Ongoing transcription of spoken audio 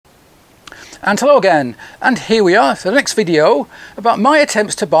And hello again, and here we are for the next video about my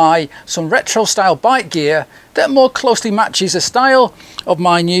attempts to buy some retro style bike gear that more closely matches the style of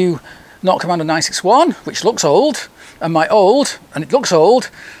my new Norton Commando 961, which looks old, and my old, and it looks old,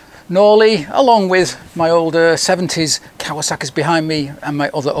 Norley, along with my older 70s Kawasaki's behind me and my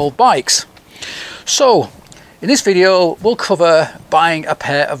other old bikes. So in this video we'll cover buying a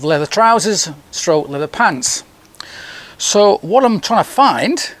pair of leather trousers stroke leather pants. So what I'm trying to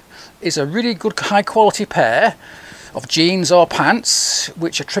find is a really good high quality pair of jeans or pants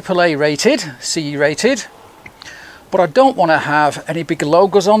which are AAA rated, CE rated, but I don't want to have any big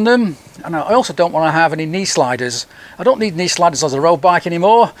logos on them, and I also don't want to have any knee sliders. I don't need knee sliders as a road bike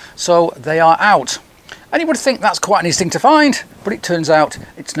anymore, so they are out. And you would think that's quite an easy thing to find, but it turns out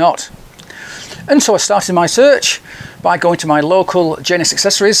it's not. And so I started my search by going to my local Janus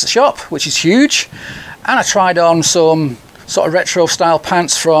accessories shop, which is huge, and I tried on some sort of retro style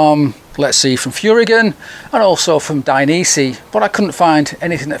pants from, let's see, from Furigan and also from Dainese, but I couldn't find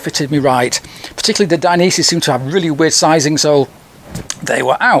anything that fitted me right. Particularly the Dainese seemed to have really weird sizing, so they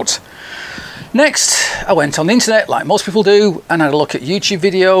were out. Next, I went on the internet like most people do and had a look at YouTube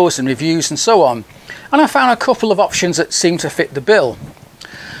videos and reviews and so on, and I found a couple of options that seemed to fit the bill.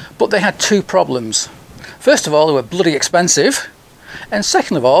 But they had two problems. First of all, they were bloody expensive, and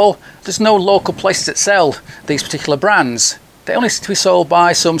second of all, there's no local places that sell these particular brands. They only seem to be sold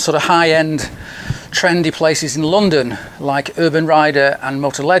by some sort of high-end trendy places in London like Urban Rider and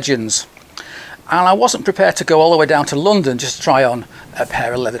Motor Legends, and I wasn't prepared to go all the way down to London just to try on a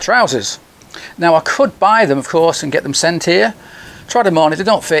pair of leather trousers. Now I could buy them of course and get them sent here, try them on, if they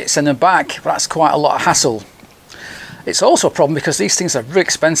don't fit send them back, but that's quite a lot of hassle. It's also a problem because these things are really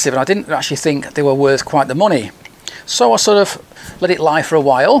expensive and I didn't actually think they were worth quite the money. So I sort of let it lie for a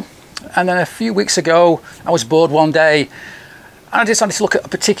while, and then a few weeks ago I was bored one day and I decided to look at a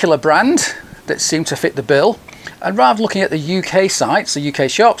particular brand that seemed to fit the bill, and rather than looking at the UK sites, the UK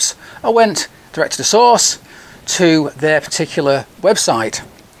shops, I went direct to the source to their particular website,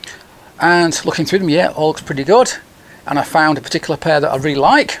 and looking through them, yeah, all looks pretty good, and I found a particular pair that I really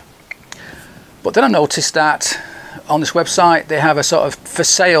like. But then I noticed that on this website they have a sort of for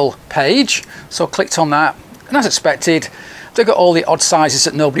sale page, so I clicked on that, and as expected they've got all the odd sizes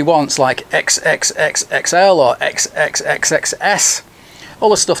that nobody wants, like XXXXL or XXXXS, all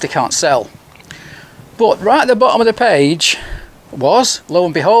the stuff they can't sell. But right at the bottom of the page was, lo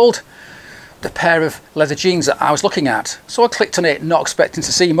and behold, the pair of leather jeans that I was looking at. So I clicked on it, not expecting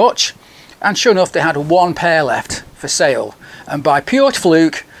to see much, and sure enough they had one pair left for sale, and by pure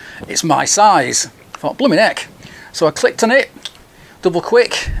fluke it's my size. I thought, blooming heck. So I clicked on it, double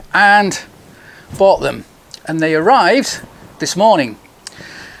quick, and bought them, and they arrived this morning.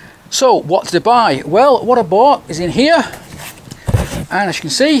 So what did I buy? Well, what I bought is in here, and as you can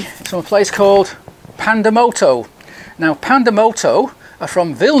see it's from a place called Pandamoto. Now Pandamoto are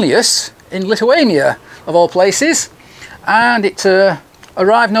from Vilnius in Lithuania of all places, and it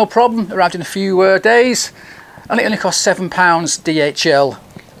arrived no problem, arrived in a few days, and it only cost £7 DHL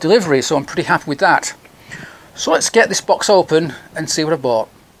delivery, so I'm pretty happy with that. So let's get this box open and see what I bought.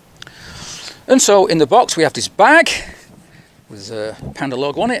 And so in the box we have this bag with a Panda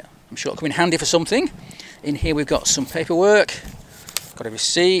logo on it. I'm sure it'll come in handy for something. In here we've got some paperwork, got a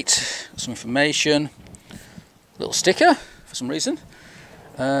receipt, some information, a little sticker for some reason.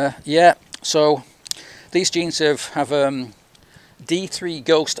 Yeah, so these jeans have D3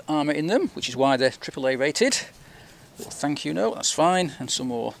 Ghost armour in them, which is why they're AAA rated. Little thank you note, that's fine, and some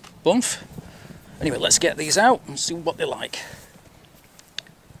more bumf. Anyway, let's get these out and see what they're like.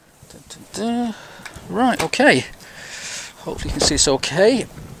 Dun, dun, dun. Right, okay. Hopefully you can see this okay.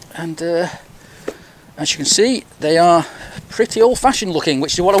 And as you can see, they are pretty old-fashioned looking,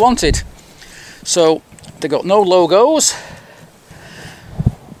 which is what I wanted. So they've got no logos,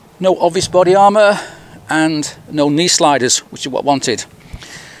 no obvious body armour, and no knee sliders, which is what I wanted.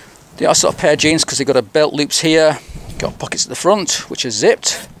 They are sort of pair of jeans because they've got a belt loops here, got pockets at the front which are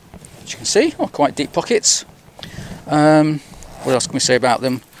zipped, as you can see, quite deep pockets. What else can we say about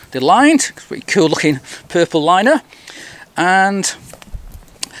them? They're lined, pretty cool looking purple liner, and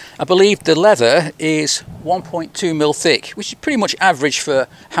I believe the leather is 1.2mm thick, which is pretty much average for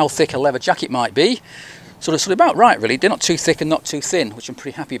how thick a leather jacket might be. So they're sort of about right really, they're not too thick and not too thin, which I'm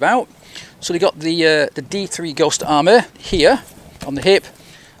pretty happy about. So they got the D3 Ghost armour here on the hip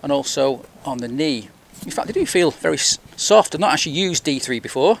and also on the knee. In fact they do feel very soft. I've not actually used D3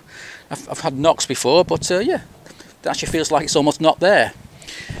 before, I've had Nox before, but yeah, it actually feels like it's almost not there.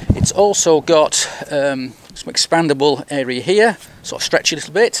 It's also got some expandable area here, sort of stretch a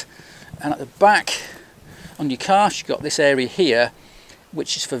little bit, and at the back on your calf you've got this area here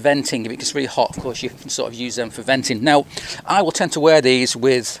which is for venting. If it gets really hot, of course, you can sort of use them for venting. Now, I will tend to wear these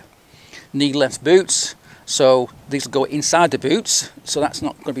with knee-length boots, so these will go inside the boots, so that's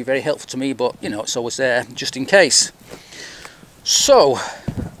not going to be very helpful to me, but, you know, it's always there just in case. So,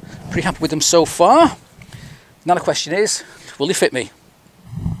 pretty happy with them so far. Now the question is, will they fit me?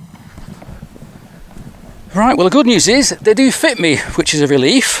 Right, well, the good news is they do fit me, which is a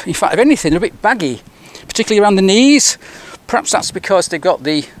relief. In fact, if anything, they're a bit baggy, particularly around the knees. Perhaps that's because they've got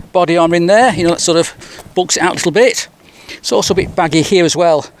the body armour in there, you know, that sort of bulks it out a little bit. It's also a bit baggy here as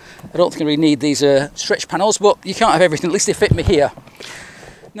well. I don't think I really need these stretch panels, but you can't have everything. At least they fit me here.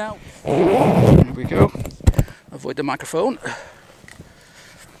 Now, here we go. Avoid the microphone.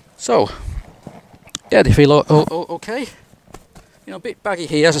 So, yeah, they feel okay. You know, a bit baggy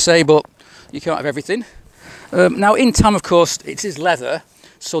here, as I say, but you can't have everything. Now, in time, of course, it is leather,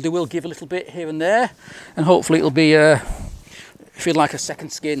 so they will give a little bit here and there, and hopefully it'll be feel like a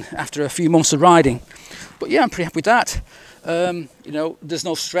second skin after a few months of riding. But yeah, I'm pretty happy with that. You know, there's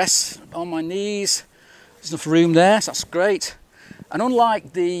no stress on my knees. There's enough room there, so that's great. And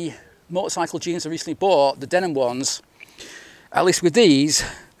unlike the motorcycle jeans I recently bought, the denim ones, at least with these,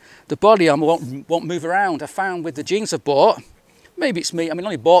 the body armour won't move around. I found with the jeans I've bought, maybe it's me, I mean, I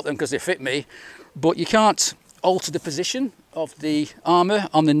only bought them because they fit me, but you can't alter the position of the armour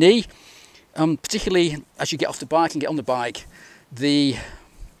on the knee, particularly as you get off the bike and get on the bike. The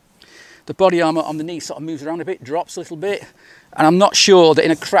body armour on the knee sort of moves around a bit, drops a little bit, and I'm not sure that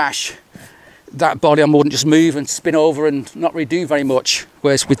in a crash that body armour wouldn't just move and spin over and not really do very much.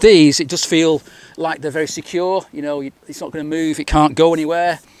 Whereas with these, it does feel like they're very secure. You know, it's not going to move, it can't go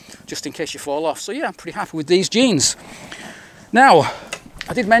anywhere, just in case you fall off. So yeah, I'm pretty happy with these jeans. Now,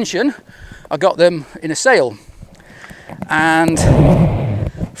 I did mention I got them in a sale, and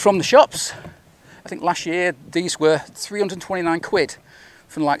from the shops, I think last year these were 329 quid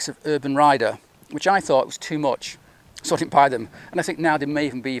from the likes of Urban Rider, which I thought was too much, so I didn't buy them. And I think now they may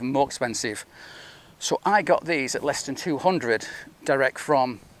even be even more expensive. So I got these at less than 200 direct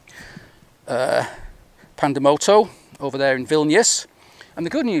from Pandamoto over there in Vilnius. And the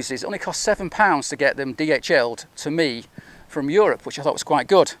good news is it only cost £7 to get them DHL'd to me from Europe, which I thought was quite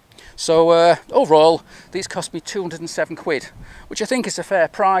good. So overall, these cost me 207 quid, which I think is a fair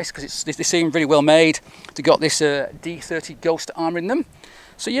price because they seem really well made. They got this D30 Ghost armour in them.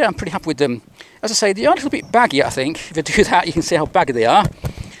 So yeah, I'm pretty happy with them. As I say, they are a little bit baggy, I think. If I do that, you can see how baggy they are.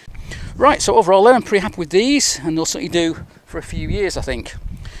 Right, so overall then, I'm pretty happy with these, and they'll certainly do for a few years, I think.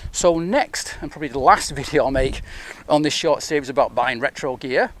 So next, and probably the last video I'll make on this short series about buying retro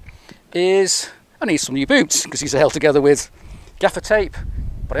gear, is I need some new boots, because these are held together with gaffer tape.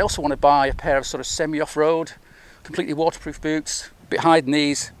 But I also want to buy a pair of sort of semi-off-road, completely waterproof boots, a bit higher than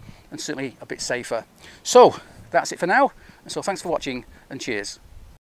these, and certainly a bit safer. So that's it for now. And so thanks for watching, and cheers.